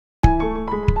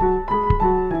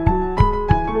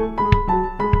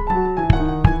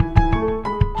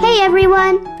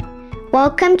everyone!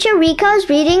 Welcome to Rico's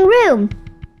Reading Room.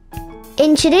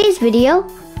 In today's video,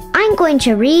 I'm going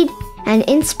to read an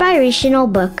inspirational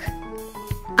book.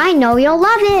 I know you'll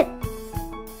love it!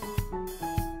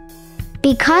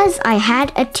 Because I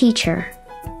Had a Teacher.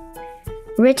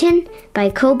 Written by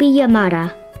Kobi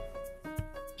Yamada.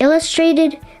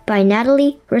 Illustrated by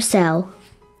Natalie.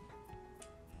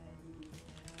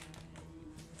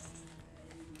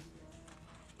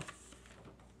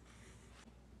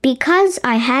 Because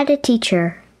I had a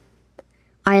teacher,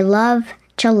 I love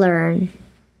to learn.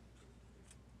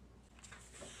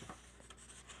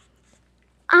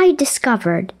 I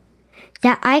discovered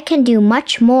that I can do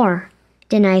much more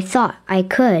than I thought I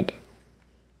could.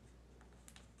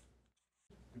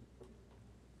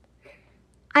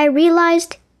 I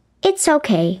realized it's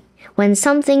okay when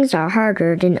some things are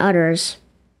harder than others.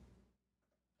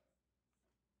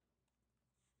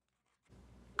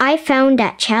 I found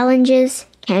that challenges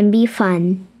can be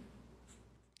fun.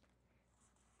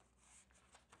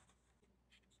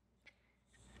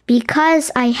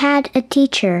 Because I had a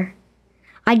teacher,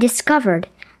 I discovered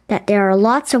that there are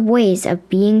lots of ways of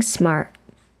being smart.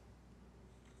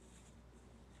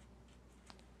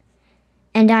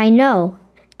 And I know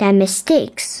that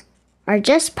mistakes are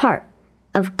just part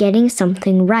of getting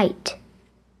something right.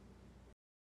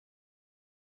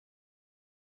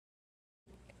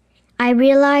 I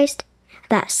realized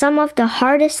that some of the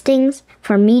hardest things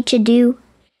for me to do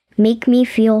make me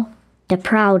feel the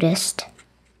proudest.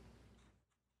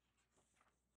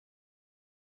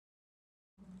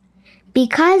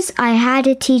 Because I had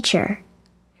a teacher,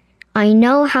 I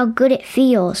know how good it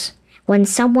feels when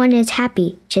someone is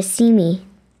happy to see me.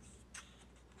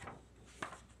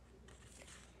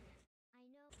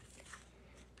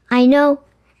 I know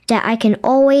that I can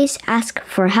always ask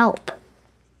for help.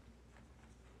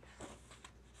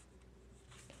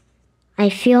 I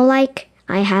feel like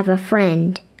I have a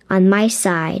friend on my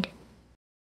side.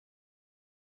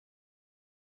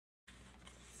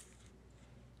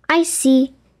 I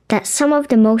see that some of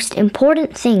the most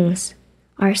important things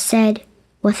are said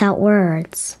without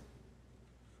words.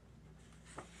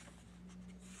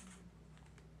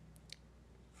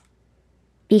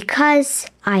 Because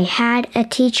I had a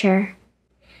teacher,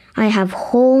 I have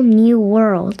whole new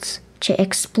worlds to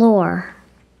explore.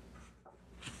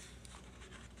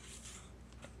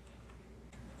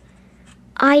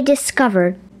 I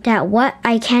discovered that what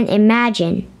I can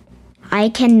imagine, I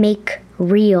can make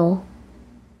real.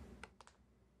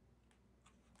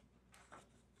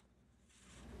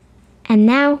 And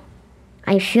now,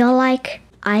 I feel like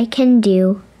I can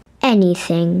do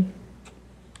anything.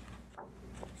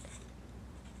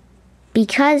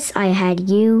 Because I had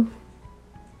you,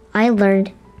 I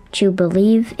learned to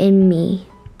believe in me.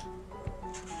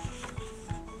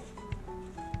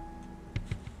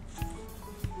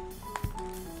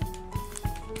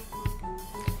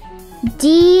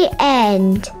 The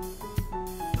end.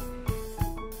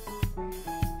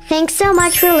 Thanks so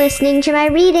much for listening to my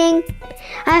reading.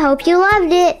 I hope you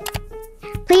loved it.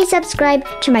 Please subscribe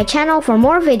to my channel for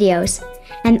more videos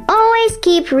and always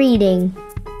keep reading.